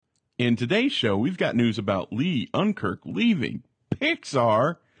In today's show, we've got news about Lee Unkrich leaving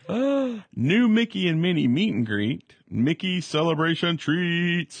Pixar, new Mickey and Minnie meet and greet, Mickey celebration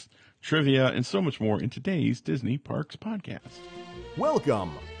treats, trivia, and so much more in today's Disney Parks Podcast.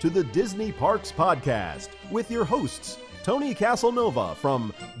 Welcome to the Disney Parks Podcast with your hosts, Tony Casanova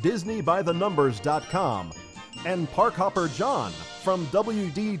from DisneyByTheNumbers.com and Parkhopper John from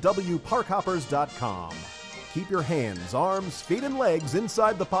WDWParkhoppers.com. Keep your hands, arms, feet, and legs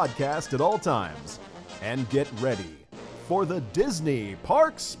inside the podcast at all times. And get ready for the Disney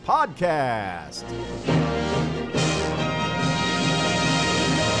Parks Podcast.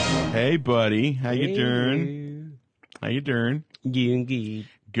 Hey, buddy. How you doing? How you doing? Good.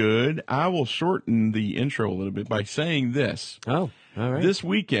 Good. I will shorten the intro a little bit by saying this. Oh, all right. This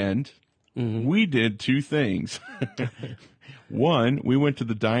weekend, we did two things. One, we went to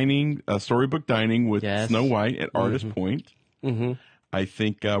the storybook dining with Snow White at Artist Point. Mm-hmm. I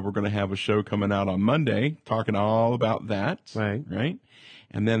think we're going to have a show coming out on Monday talking all about that. Right.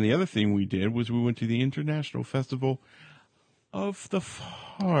 And then the other thing we did was we went to the International Festival of the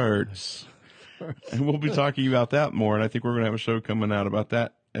Farts. And we'll be talking about that more. And I think we're going to have a show coming out about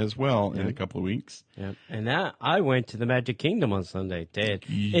that as well in a couple of weeks. Yep. And now I went to the Magic Kingdom on Sunday. Dad,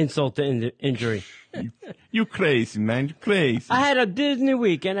 insult to injury. You crazy, man. You crazy. I had a Disney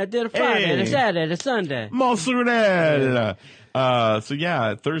weekend. I did a Friday, a Saturday, a Sunday. Mozzarella. So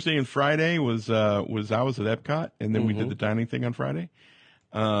yeah, Thursday and Friday was I was at Epcot, and then we did the dining thing on Friday.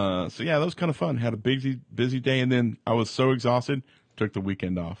 So yeah, that was kind of fun. Had a busy day, and then I was so exhausted, took the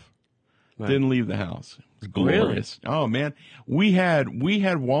weekend off. Right. Didn't leave the house. It was glorious. Really? Oh man, we had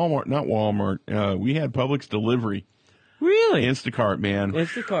Walmart, not Walmart. We had Publix delivery. Really? Instacart, man.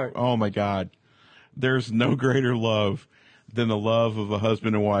 Instacart. Oh my God, there's no greater love than the love of a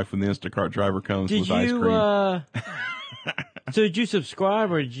husband and wife when the Instacart driver comes with ice cream. So did you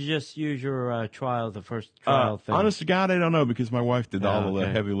subscribe, or did you just use your trial, the first trial thing? Honest to God, I don't know, because my wife did all the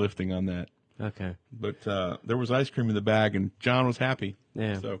heavy lifting on that. Okay. But there was ice cream in the bag, and John was happy.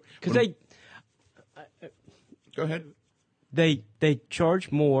 Yeah. So because go ahead. They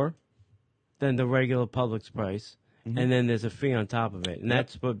charge more than the regular Publix price, and then there's a fee on top of it, and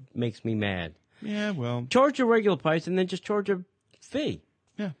that's what makes me mad. Yeah, well, charge a regular price and then just charge a fee.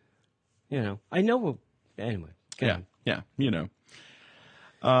 Yeah. You know, I know. Anyway. Yeah. You know.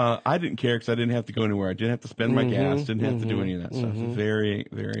 I didn't care because I didn't have to go anywhere. I didn't have to spend my gas. Didn't have to do any of that stuff. Very,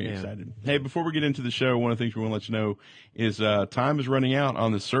 very excited. Hey, before we get into the show, one of the things we want to let you know is time is running out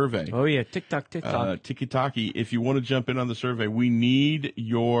on the survey. Oh, yeah. TikTok. Tiki-taki. If you want to jump in on the survey, we need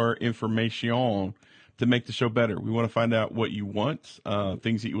your information to make the show better. We want to find out what you want,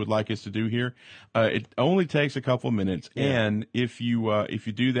 things that you would like us to do here. It only takes a couple of minutes. Yeah. And if you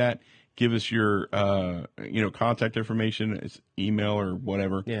do that, give us your, contact information, it's email or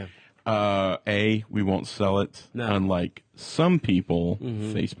whatever. Yeah. We won't sell it, unlike some people,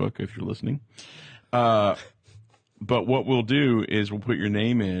 Facebook, if you're listening. But what we'll do is we'll put your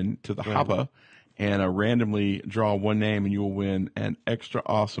name in to the Hoppa and randomly draw one name, and you will win an extra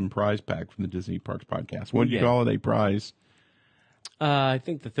awesome prize pack from the Disney Parks Podcast. What do you call it? A prize? I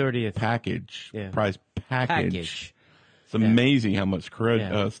think the 30th. Package. Yeah. Prize package. It's amazing how much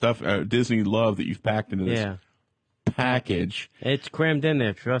stuff Disney love that you've packed into this package. It's crammed in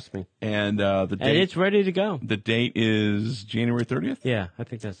there, trust me. And the date, and it's ready to go. The date is January 30th? Yeah, I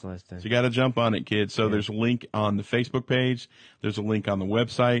think that's the last day. So you got to jump on it, kids. So there's a link on the Facebook page. There's a link on the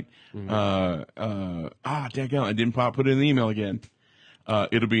website. Daggone, I didn't put it in the email again.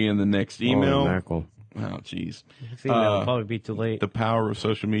 It'll be in the next email. Miracle. Oh, jeez. Email will probably be too late. The power of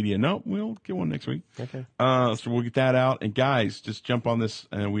social media. No, we'll get one next week. Okay. So we'll get that out. And guys, just jump on this,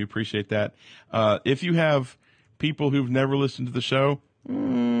 and we appreciate that. If you have people who've never listened to the show,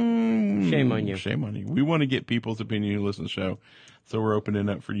 shame on you. Shame on you. We want to get people's opinion who listen to the show. So we're opening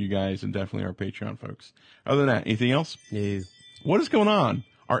up for you guys and definitely our Patreon folks. Other than that, anything else? No. What is going on?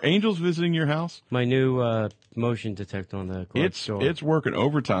 Are angels visiting your house? My new motion detector on the garage door. It's working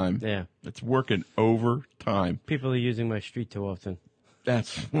overtime. Yeah. It's working overtime. People are using my street too often. Well,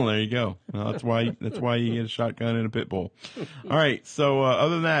 there you go. Well, that's why you get a shotgun and a pit bull. All right. So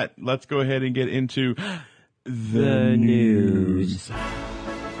other than that, let's go ahead and get into the news.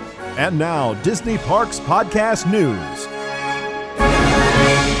 And now, Disney Parks Podcast News.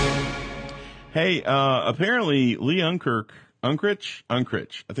 Hey, apparently Lee Unkrich. I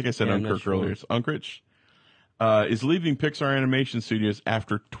think I said Unkrich earlier. It's Unkrich. Is leaving Pixar Animation Studios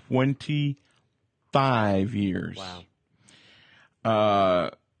after 25 years.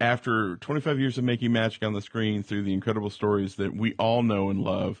 Wow. after 25 years of making magic on the screen through the incredible stories that we all know and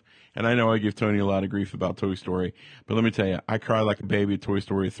love, and I know I give Tony a lot of grief about Toy Story, but let me tell you, I cry like a baby at Toy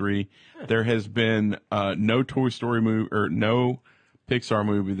Story 3. There has been no Toy Story movie or no Pixar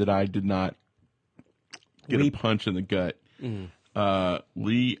movie that I did not get a punch in the gut.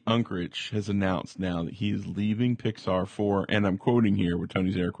 Lee Unkrich has announced now that he is leaving Pixar for, and I'm quoting here with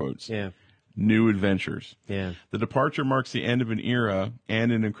Tony's air quotes, new adventures. Yeah. The departure marks the end of an era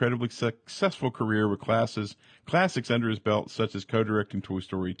and an incredibly successful career with classics under his belt, such as co-directing Toy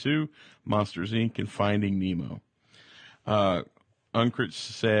Story 2, Monsters, Inc., and Finding Nemo. Unkrich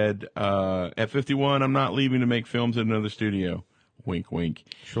said, at 51, I'm not leaving to make films at another studio. Wink, wink.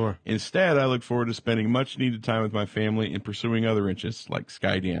 Sure. Instead, I look forward to spending much-needed time with my family and pursuing other interests, like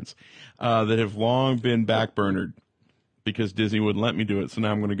Skydance, that have long been backburnered because Disney wouldn't let me do it, so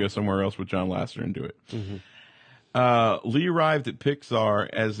now I'm going to go somewhere else with John Lasseter and do it. Lee arrived at Pixar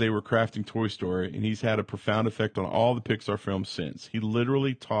as they were crafting Toy Story, and he's had a profound effect on all the Pixar films since. He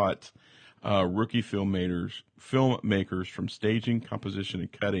literally taught rookie filmmakers from staging, composition,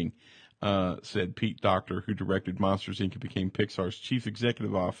 and cutting, said Pete Docter, who directed Monsters, Inc. and became Pixar's chief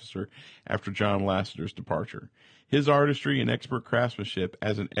executive officer after John Lasseter's departure. His artistry and expert craftsmanship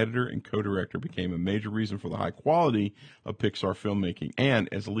as an editor and co-director became a major reason for the high quality of Pixar filmmaking. And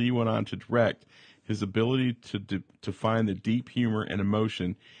as Lee went on to direct, his ability to find the deep humor and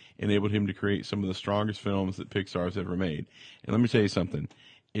emotion enabled him to create some of the strongest films that Pixar has ever made. And let me tell you something.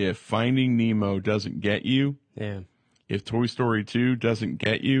 If Finding Nemo doesn't get you, if Toy Story 2 doesn't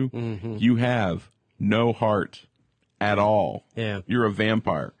get you, you have no heart at all. Yeah. You're a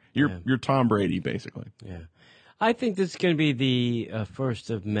vampire. You're Tom Brady, basically. Yeah. I think this is going to be the first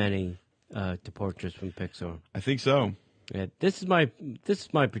of many departures from Pixar. I think so. Yeah, this is my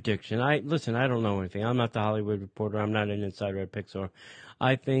prediction. I don't know anything. I'm not the Hollywood Reporter. I'm not an insider at Pixar.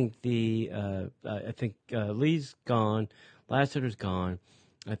 I think Lee's gone, Lasseter's gone.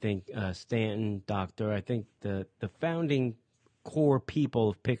 I think Stanton, Docter. I think the founding core people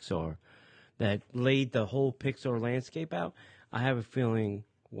of Pixar that laid the whole Pixar landscape out. I have a feeling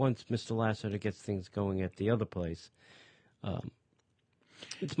once Mr. Lasseter gets things going at the other place,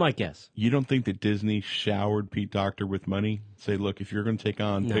 it's my guess. You don't think that Disney showered Pete Docter with money? Say, look, if you're going to take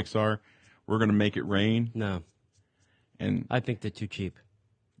on Pixar, we're going to make it rain? No. And I think they're too cheap.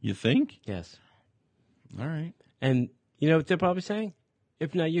 You think? Yes. All right. And you know what they're probably saying?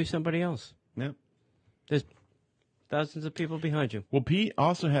 If not you, somebody else. Yep. There's thousands of people behind you. Well, Pete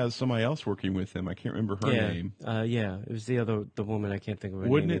also has somebody else working with him. I can't remember her name. Yeah, it was the woman. I can't think of her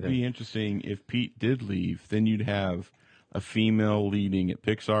name. Wouldn't it be interesting if Pete did leave? Then you'd have a female leading at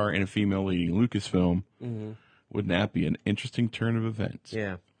Pixar and a female leading Lucasfilm. Wouldn't that be an interesting turn of events?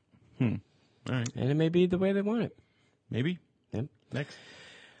 Yeah. All right. And it may be the way they want it. Maybe. Yep. Next.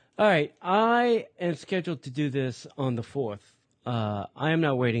 All right. I am scheduled to do this on the 4th. I am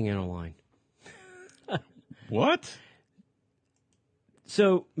not waiting in a line. What?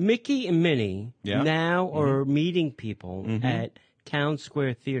 So Mickey and Minnie now are meeting people at Town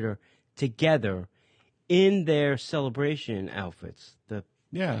Square Theater together in their celebration outfits. The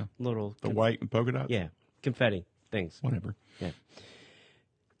little white and polka dots? Yeah, confetti things. Whatever. Yeah.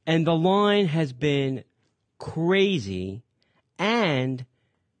 And the line has been crazy, and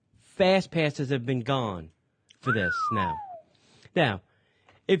fast passes have been gone for this now. Now,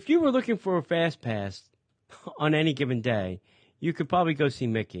 if you were looking for a fast pass on any given day, you could probably go see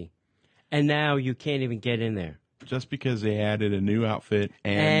Mickey. And now you can't even get in there. Just because they added a new outfit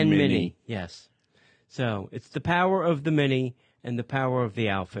and Minnie. Yes. So it's the power of the Minnie and the power of the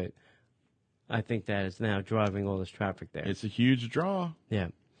outfit. I think that is now driving all this traffic there. It's a huge draw. Yeah.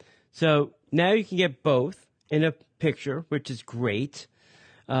 So now you can get both in a picture, which is great.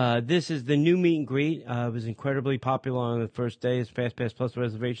 This is the new meet and greet. It was incredibly popular on the first day. As FastPass Plus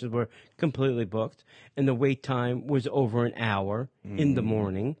reservations were completely booked, and the wait time was over an hour in the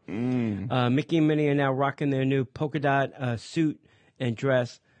morning. Mickey and Minnie are now rocking their new polka dot suit and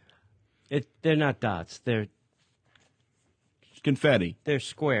dress. They're not dots. They're confetti. They're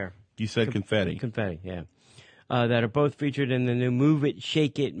square. You said confetti. Confetti, yeah. That are both featured in the new Move It,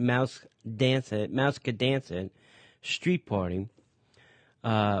 Shake It, Mouse Could Dance It Street Party.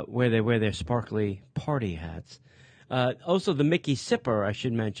 Where they wear their sparkly party hats. Also, the Mickey Sipper, I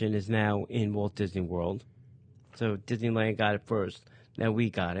should mention, is now in Walt Disney World. So Disneyland got it first. Now we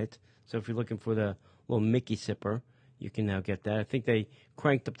got it. So if you're looking for the little Mickey Sipper, you can now get that. I think they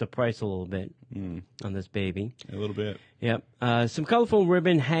cranked up the price a little bit on this baby. A little bit. Yep. Some colorful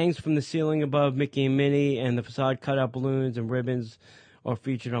ribbon hangs from the ceiling above Mickey and Minnie, and the facade cutout balloons and ribbons are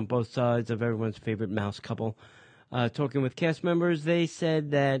featured on both sides of everyone's favorite mouse couple. talking with cast members, they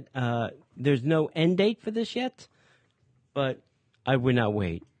said that there's no end date for this yet, but I would not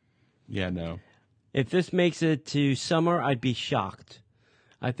wait. Yeah, no. If this makes it to summer, I'd be shocked.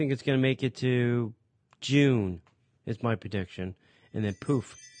 I think it's going to make it to June, is my prediction. And then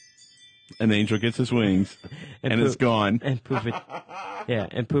poof. An angel gets his wings, and poof, it's gone. And poof it. Yeah,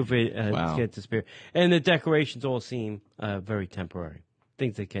 and poof it Wow. gets disappear. And the decorations all seem very temporary.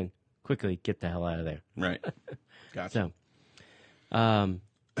 Things that can quickly get the hell out of there. Right. Gotcha. So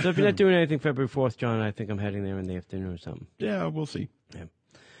if you're not doing anything February 4th, John, I think I'm heading there in the afternoon or something. Yeah, we'll see. Yeah.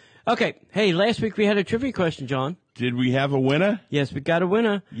 Okay. Hey, last week we had a trivia question, John. Did we have a winner? Yes, we got a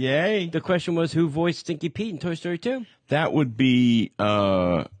winner. Yay. The question was, who voiced Stinky Pete in Toy Story 2? That would be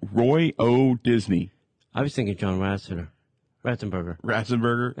Roy O. Disney. I was thinking John Ratzenberger.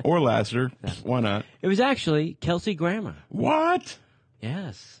 Ratzenberger or Lasseter. Why not? It was actually Kelsey Grammer. What?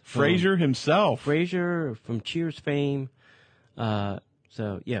 Yes. Frasier himself. Frasier from Cheers fame. So,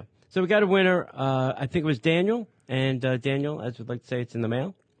 yeah. So we got a winner. I think it was Daniel. And Daniel, as we'd like to say, it's in the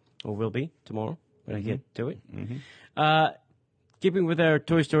mail. Or will be tomorrow when I get to it. Mm-hmm. Keeping with our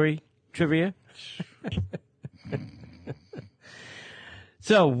Toy Story trivia.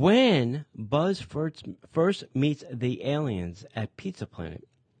 So when Buzz first meets the aliens at Pizza Planet,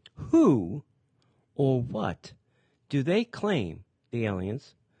 who or what do they claim, the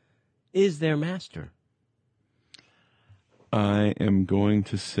aliens, is their master? I am going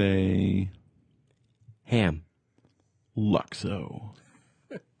to say Ham. Luxo.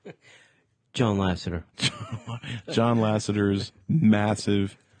 John Lasseter. John Lasseter's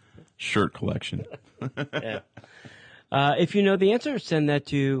massive shirt collection. Yeah. If you know the answer, send that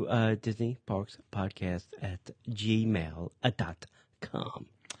to Disney Parks Podcast at gmail.com.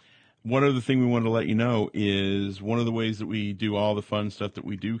 One other thing we wanted to let you know is one of the ways that we do all the fun stuff that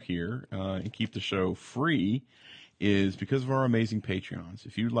we do here and keep the show free is because of our amazing Patreons.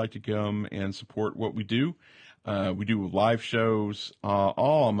 If you'd like to come and support what we do live shows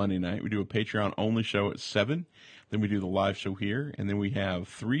all on Monday night. We do a Patreon-only show at 7. Then we do the live show here. And then we have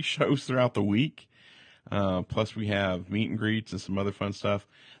 3 shows throughout the week. Plus we have meet and greets and some other fun stuff.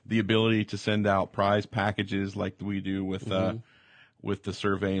 The ability to send out prize packages like we do with the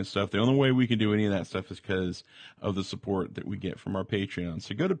survey and stuff. The only way we can do any of that stuff is because of the support that we get from our Patreon.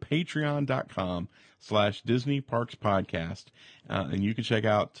 So go to patreon.com/Disney Parks Podcast, and you can check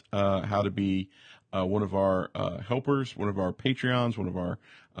out how to be one of our helpers, one of our Patreons, one of our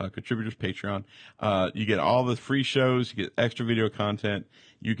contributors Patreon. You get all the free shows, you get extra video content,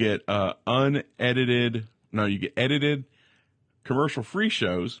 you get edited commercial-free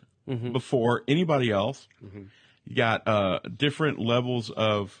shows before anybody else. Mm-hmm. You got different levels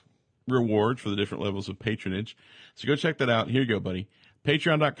of rewards for the different levels of patronage. So go check that out. Here you go, buddy.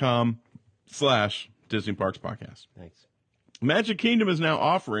 Patreon.com/Disney Parks Podcast. Thanks. Magic Kingdom is now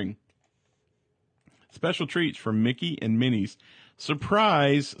offering special treats for Mickey and Minnie's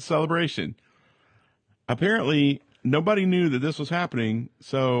surprise celebration. Apparently, nobody knew that this was happening,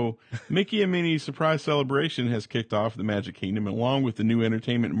 so Mickey and Minnie's surprise celebration has kicked off the Magic Kingdom, along with the new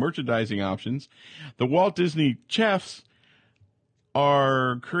entertainment and merchandising options. The Walt Disney chefs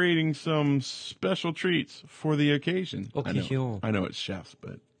are creating some special treats for the occasion. I know it's chefs,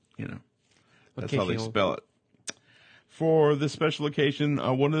 but, that's how they spell it. For this special occasion,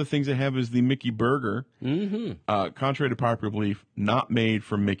 one of the things they have is the Mickey Burger. Mm-hmm. Contrary to popular belief, not made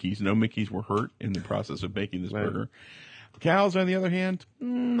from Mickeys. No Mickeys were hurt in the process of baking this burger. Cows, on the other hand,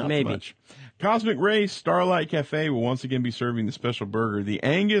 not so much. Cosmic Race Starlight Cafe will once again be serving the special burger. The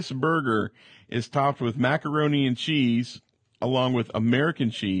Angus Burger is topped with macaroni and cheese, along with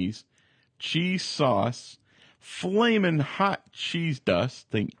American cheese, cheese sauce, flamin' hot cheese dust,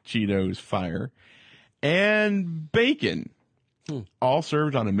 think Cheetos fire, and bacon, all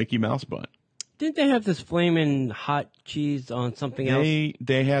served on a Mickey Mouse bun. Didn't they have this flaming hot cheese on something else?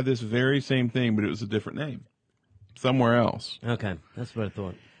 They had this very same thing, but it was a different name. Somewhere else. Okay, that's what I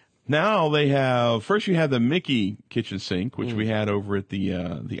thought. Now they have, first you had the Mickey kitchen sink, which we had over at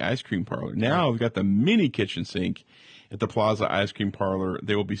the ice cream parlor. Now we've got the mini kitchen sink at the Plaza Ice Cream Parlor.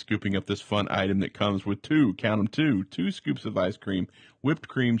 They will be scooping up this fun item that comes with two scoops of ice cream, whipped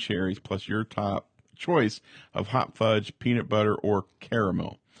cream cherries, plus your top choice of hot fudge, peanut butter, or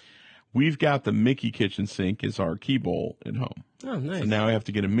caramel. We've got the Mickey kitchen sink as our key bowl at home. Oh, nice. So now we have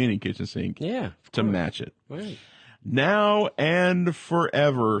to get a mini kitchen sink to match it. Right. Now and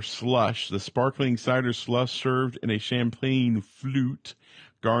forever slush. The sparkling cider slush served in a champagne flute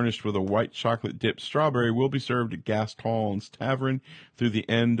garnished with a white chocolate dipped strawberry will be served at Gaston's Tavern through the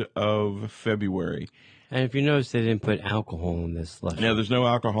end of February. And if you notice, they didn't put alcohol in this slush. Now, there's no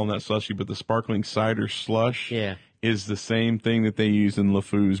alcohol in that slushy, but the sparkling cider slush Yeah. is the same thing that they use in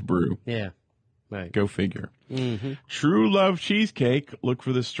LeFou's brew. Yeah. Right. Go figure. Mm-hmm. True Love Cheesecake. Look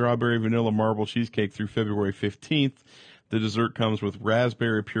for the strawberry vanilla marble cheesecake through February 15th. The dessert comes with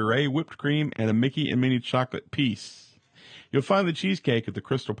raspberry puree, whipped cream, and a Mickey and Minnie chocolate piece. You'll find the cheesecake at the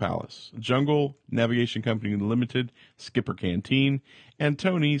Crystal Palace, Jungle Navigation Company Limited, Skipper Canteen, and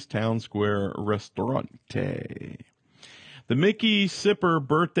Tony's Town Square Restaurante. The Mickey Sipper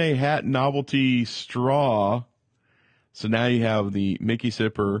Birthday Hat Novelty Straw. So now you have the Mickey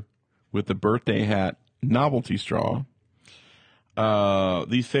Sipper with the birthday hat novelty straw.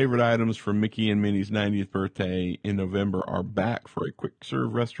 These favorite items from Mickey and Minnie's 90th birthday in November are back for a quick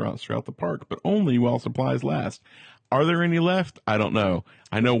serve restaurants throughout the park, but only while supplies last. Are there any left? I don't know.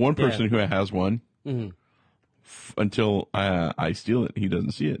 I know one person who has one. Mm-hmm. Until I steal it, he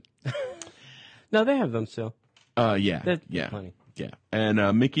doesn't see it. No, they have them still. Yeah. That's Yeah. plenty. Yeah.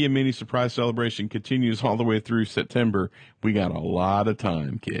 And Mickey and Minnie Surprise Celebration continues all the way through September. We got a lot of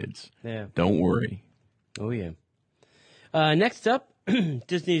time, kids. Yeah. Don't worry. Oh, yeah. Next up,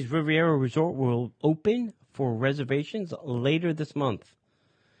 Disney's Riviera Resort will open for reservations later this month.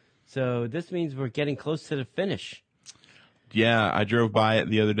 So this means we're getting close to the finish. Yeah, I drove by it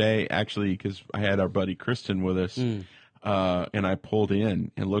the other day, actually, because I had our buddy Kristen with us, and I pulled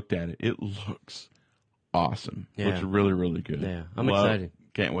in and looked at it. It looks awesome. Yeah. Looks really, really good. Yeah, I'm excited.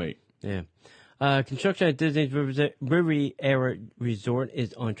 Can't wait. Yeah. Construction at Disney's Riviera Resort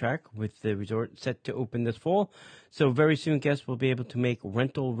is on track, with the resort set to open this fall. So very soon, guests will be able to make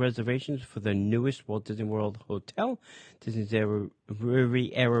rental reservations for the newest Walt Disney World hotel. Disney's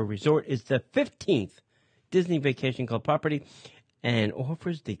Riviera Resort is the 15th Disney Vacation Club property and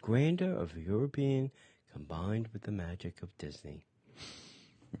offers the grandeur of European combined with the magic of Disney.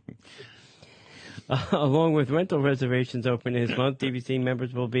 Along with rental reservations opening this month, DVC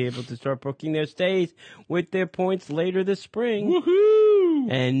members will be able to start booking their stays with their points later this spring.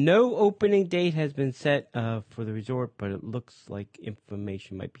 Woohoo! And no opening date has been set for the resort, but it looks like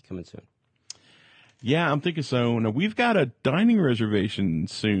information might be coming soon. Yeah, I'm thinking so. Now, we've got a dining reservation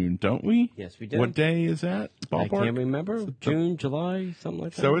soon, don't we? Yes, we do. What day is that? Ballpark? I can't remember. June, July, something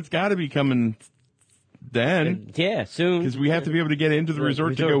like that. So it's got to be coming then, yeah, soon. because we have to be able to get into the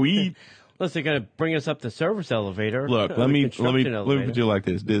resort to go eat. Unless they're going to bring us up the service elevator. Look, let me put you like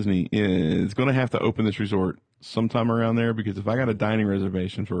this. Disney is going to have to open this resort sometime around there, because if I got a dining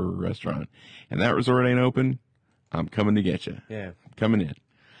reservation for a restaurant and that resort ain't open, I'm coming to get you. Yeah. Coming in.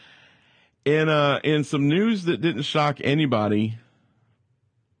 In some news that didn't shock anybody,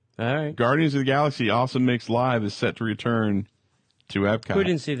 All right. Guardians of the Galaxy Awesome Mix Live is set to return to Epcot Who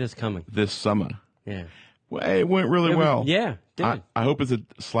didn't see this coming? this summer. Yeah. Well, it went really well. Yeah, did. I hope it's a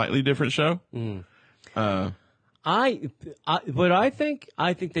slightly different show. I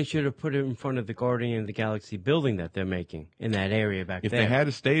think they should have put it in front of the Guardian of the Galaxy building that they're making in that area back If there. they had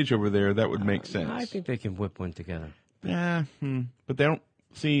a stage over there, that would make sense. I think they can whip one together. Yeah, but they don't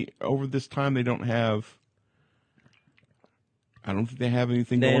see over this time. They don't have. I don't think they have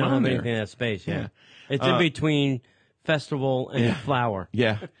anything They going don't on have there. anything in that space. Yeah, Yeah. it's in between festival and flower.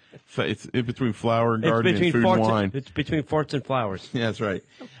 Yeah, it's in between Flower and Garden and Food farts and Wine. It's between farts and flowers. Yeah, that's right.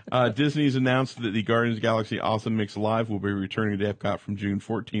 Disney's announced that the Guardians of the Galaxy Awesome Mix Live will be returning to Epcot from June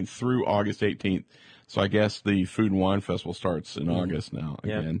 14th through August 18th. So I guess the Food and Wine Festival starts in August now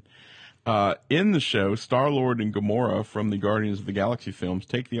again. In the show, Star-Lord and Gamora from the Guardians of the Galaxy films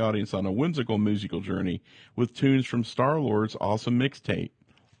take the audience on a whimsical musical journey with tunes from Star-Lord's Awesome Mixtape.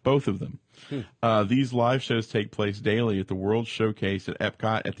 Both of them. These live shows take place daily at the World Showcase at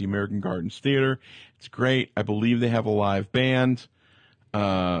Epcot at the American Gardens Theater. It's great. I believe they have a live band,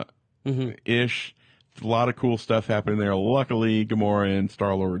 ish. A lot of cool stuff happening there. Luckily, Gamora and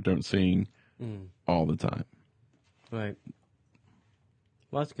Star-Lord don't sing all the time. Right.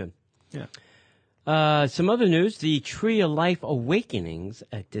 Well, that's good. Yeah. Some other news: the Tree of Life Awakenings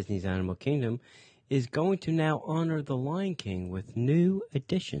at Disney's Animal Kingdom is going to now honor the Lion King with new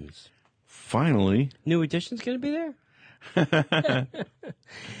additions. Finally. New additions going to be there?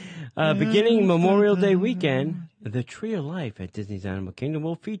 Beginning Memorial Day weekend, the Tree of Life at Disney's Animal Kingdom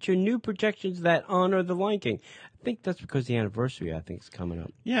will feature new projections that honor the Lion King. I think that's because the anniversary, I think, is coming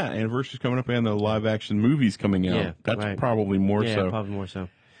up. Yeah, anniversary's coming up and the live action movie's coming out. Yeah, That's right. probably more Yeah, so. probably more so.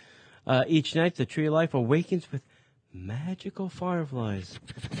 Each night, the Tree of Life awakens with magical fireflies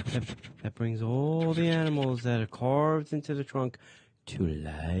that brings all the animals that are carved into the trunk to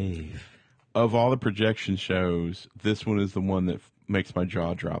life. Of all the projection shows, this one is the one that makes my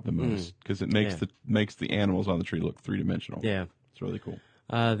jaw drop the most because it makes Yeah. makes the animals on the tree look three-dimensional. Yeah. It's really cool.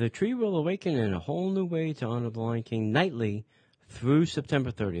 The tree will awaken in a whole new way to honor the Lion King nightly through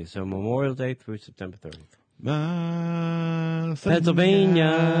September 30th. So Memorial Day through September 30th.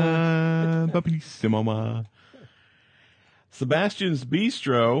 Pennsylvania. Bellissimo. Sebastian's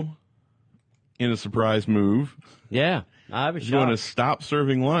Bistro, in a surprise move, Yeah, I was is going to shocked. stop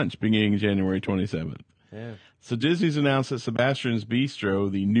serving lunch beginning January 27th. Yeah. So Disney's announced that Sebastian's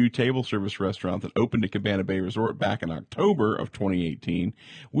Bistro, the new table service restaurant that opened at Cabana Bay Resort back in October of 2018,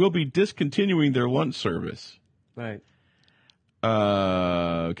 will be discontinuing their lunch service. Right.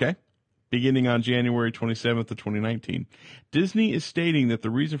 Okay. Beginning on January 27th of 2019. Disney is stating that the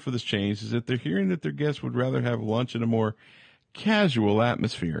reason for this change is that they're hearing that their guests would rather have lunch in a more casual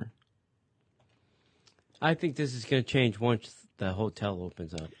atmosphere. I think this is going to change once the hotel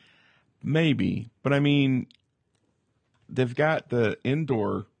opens up. Maybe. But I mean, they've got the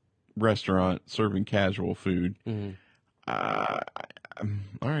indoor restaurant serving casual food. Mm-hmm.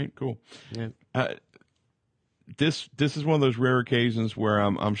 All right, cool. Yeah. This is one of those rare occasions where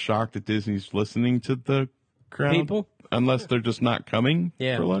I'm shocked that Disney's listening to the crowd. People? Unless they're just not coming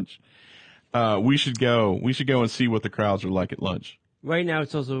Yeah. for lunch. We should go. We should go and see what the crowds are like at lunch. Right now,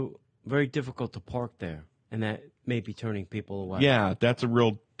 it's also very difficult to park there, and that may be turning people away. Yeah, that's a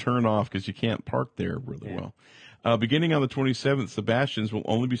real turn off because you can't park there really well. Beginning on the 27th, Sebastian's will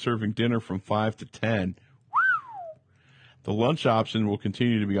only be serving dinner from 5 to 10. The lunch option will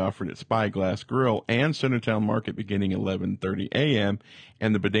continue to be offered at Spyglass Grill and Centertown Market beginning at 11:30 a.m.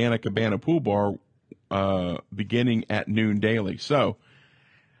 and the Banana Cabana Pool Bar beginning at noon daily. So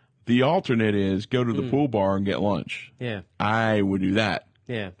the alternate is go to the pool bar and get lunch. Yeah. I would do that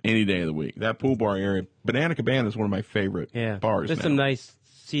Yeah. any day of the week. That pool bar area, Banana Cabana is one of my favorite Yeah. bars. There's now. some nice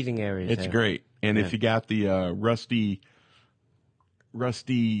seating areas. It's there. great. And if you got the rusty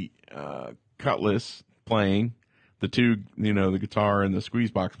Cutlass playing, the two, the guitar and the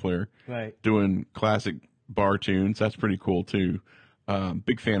squeeze box player Right. doing classic bar tunes, that's pretty cool too.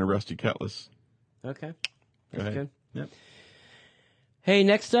 Big fan of Rusty Cutlass. Okay. Go That's ahead. good. Yep. Hey,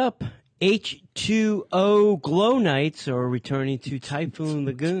 next up, H2O Glow Nights are returning to Typhoon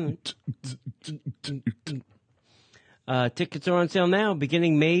Lagoon. Tickets are on sale now.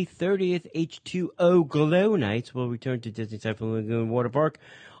 Beginning May 30th, H2O Glow Nights will return to Disney Typhoon Lagoon Water Park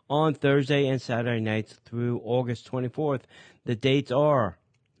on Thursday and Saturday nights through August 24th. The dates are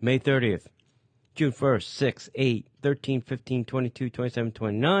May 30th, June 1st, 6, 8, 13, 15, 22, 27,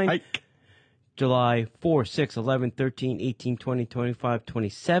 29. Hike. July 4, 6, 11, 13, 18, 20, 25,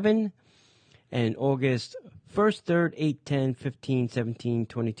 27. And August 1st, 3rd, 8, 10, 15, 17,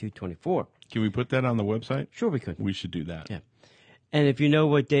 22, 24. Can we put that on the website? Sure, we could. We should do that. Yeah. And if you know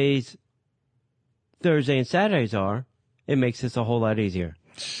what days Thursday and Saturdays are, it makes this a whole lot easier.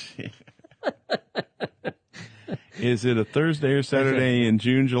 Is it a Thursday or Saturday in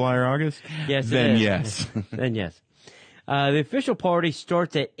June, July, or August? Yes, it Then is. yes. Then yes. The official party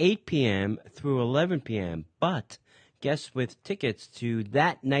starts at 8 p.m. through 11 p.m., but guests with tickets to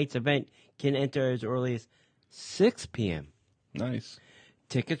that night's event can enter as early as 6 p.m. Nice.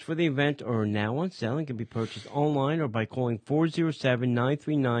 Tickets for the event are now on sale and can be purchased online or by calling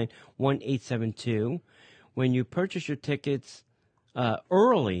 407-939-1872. When you purchase your tickets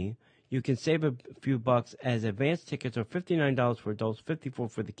early, you can save a few bucks as advance tickets are $59 for adults,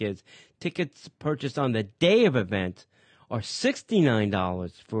 $54 for the kids. Tickets purchased on the day of event are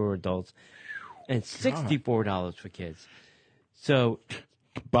 $69 for adults and $64 for kids. So,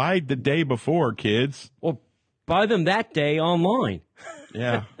 Buy the day before, kids. or buy them that day online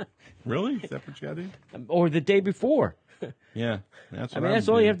Yeah. Really? Is that what you got to do? or the day before. Yeah. That's what I mean, I that's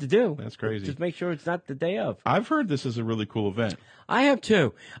would all do. you have to do. That's crazy. Just make sure it's not the day of. I've heard this is a really cool event. I have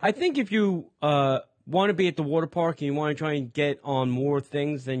too. I think if you want to be at the water park and you want to try and get on more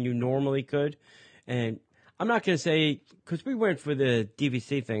things than you normally could, and I'm not going to say, because we went for the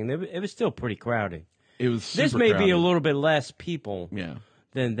DVC thing, it was still pretty crowded. It was super This may be crowded. a little bit less people Yeah.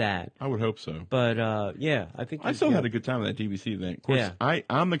 than that. I would hope so. But, yeah, I think... I still had a good time at that DVC event. Of course, Yeah.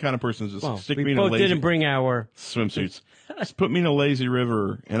 I'm the kind of person that just Well, stick we me in a both lazy didn't bring our... swimsuits. Just put me in a lazy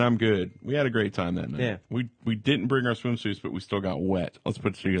river and I'm good. We had a great time that night. Yeah. We didn't bring our swimsuits, but we still got wet. Let's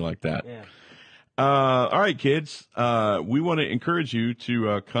put it to you like that. Yeah. All right, kids. We want to encourage you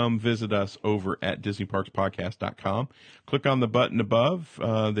to come visit us over at DisneyParksPodcast.com. Click on the button above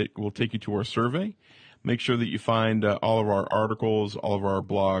that will take you to our survey. Make sure that you find all of our articles, all of our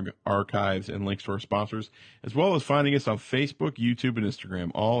blog archives, and links to our sponsors, as well as finding us on Facebook, YouTube, and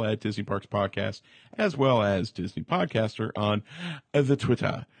Instagram, all at Disney Parks Podcast, as well as Disney Podcaster on the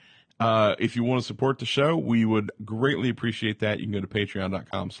Twitter. If you want to support the show, we would greatly appreciate that. You can go to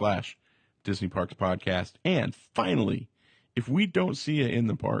patreon.com/Disney Parks Podcast. And finally, if we don't see you in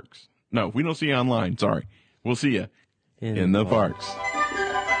the parks, no, if we don't see you online, sorry, we'll see you in the parks.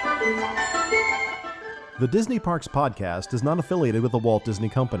 The Disney Parks Podcast is not affiliated with the Walt Disney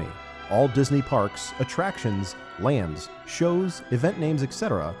Company. All Disney parks, attractions, lands, shows, event names,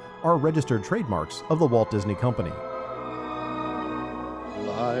 etc. are registered trademarks of the Walt Disney Company.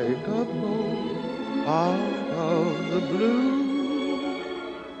 Like a bolt out of the blue,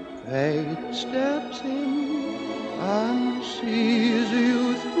 fate steps in and sees you